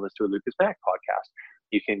stuff. You can listen to a Lucas Mack podcast.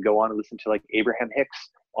 You can go on and listen to like Abraham Hicks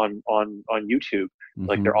on YouTube,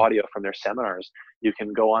 like their audio from their seminars. You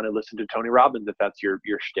can go on and listen to Tony Robbins if that's your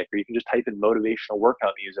shtick, or you can just type in motivational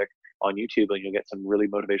workout music on YouTube and you'll get some really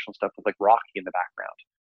motivational stuff with like Rocky in the background.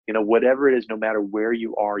 Whatever it is, no matter where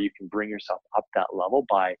you are, you can bring yourself up that level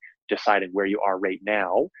by deciding where you are right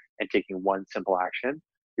now and taking one simple action.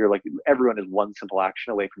 You're like, everyone is one simple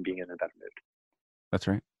action away from being in a better mood. That's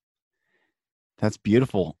right. That's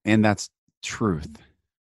beautiful. And that's truth.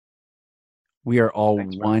 We are all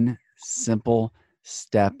one simple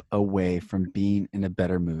step away from being in a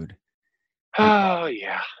better mood. Oh,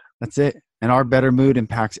 yeah. That's it. And our better mood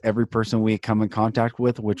impacts every person we come in contact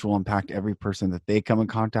with, which will impact every person that they come in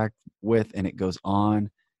contact with. And it goes on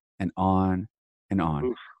and on and on.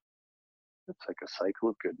 Oof. It's like a cycle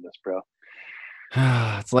of goodness, bro.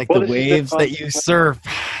 It's like the waves that you surf.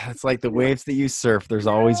 It's like the waves that you surf. There's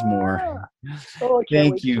always more. Oh,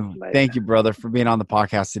 Thank you. Thank you, brother, for being on the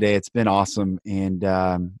podcast today. It's been awesome. And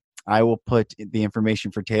I will put the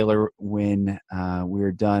information for Taylor when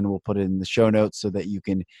we're done. We'll put it in the show notes so that you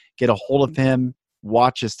can get a hold of him,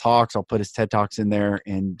 watch his talks. I'll put his TED Talks in there,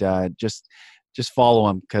 and just follow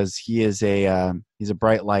him, because he's a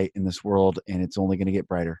bright light in this world, and it's only going to get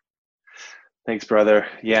brighter. Thanks, brother.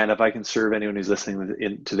 Yeah, and if I can serve anyone who's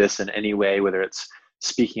listening to this in any way, whether it's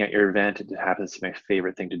speaking at your event, it happens to be my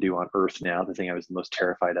favorite thing to do on earth now, the thing I was the most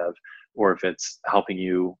terrified of, or if it's helping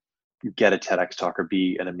you get a TEDx talk or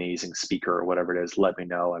be an amazing speaker or whatever it is, let me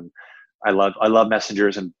know. And I love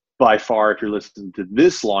messengers. And by far, if you're listening to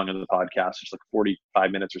this long in the podcast, it's like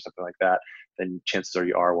 45 minutes or something like that, then chances are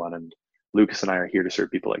you are one. And Lucas and I are here to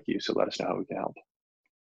serve people like you. So let us know how we can help.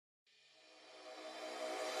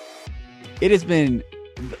 It has been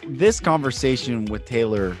this conversation with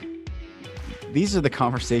Taylor. These are the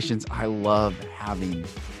conversations I love having.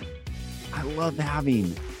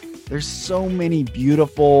 There's so many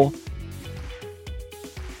beautiful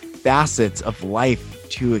facets of life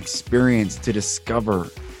to experience, to discover.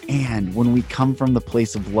 And when we come from the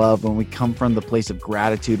place of love, when we come from the place of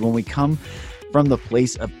gratitude, when we come from the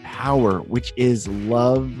place of power, which is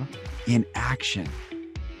love in action,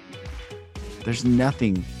 there's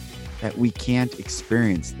nothing that we can't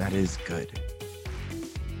experience that is good.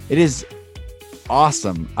 It is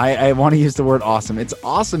awesome. I want to use the word awesome. It's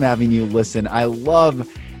awesome having you listen. I love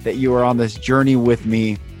that you are on this journey with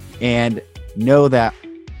me, and know that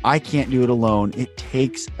I can't do it alone. It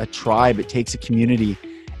takes a tribe. It takes a community.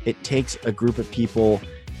 It takes a group of people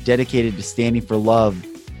dedicated to standing for love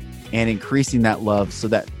and increasing that love so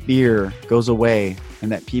that fear goes away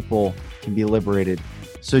and that people can be liberated.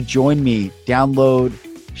 So join me, download,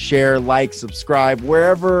 share, like, subscribe,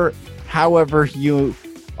 however you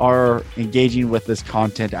are engaging with this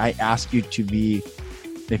content. I ask you to be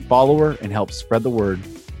a follower and help spread the word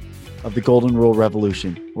of the Golden Rule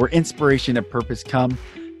Revolution, where inspiration and purpose come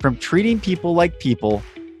from treating people like people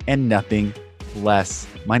and nothing less.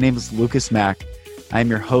 My name is Lucas Mack. I am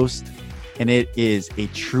your host, and it is a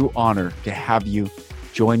true honor to have you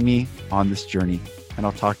join me on this journey. And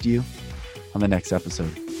I'll talk to you on the next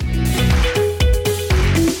episode.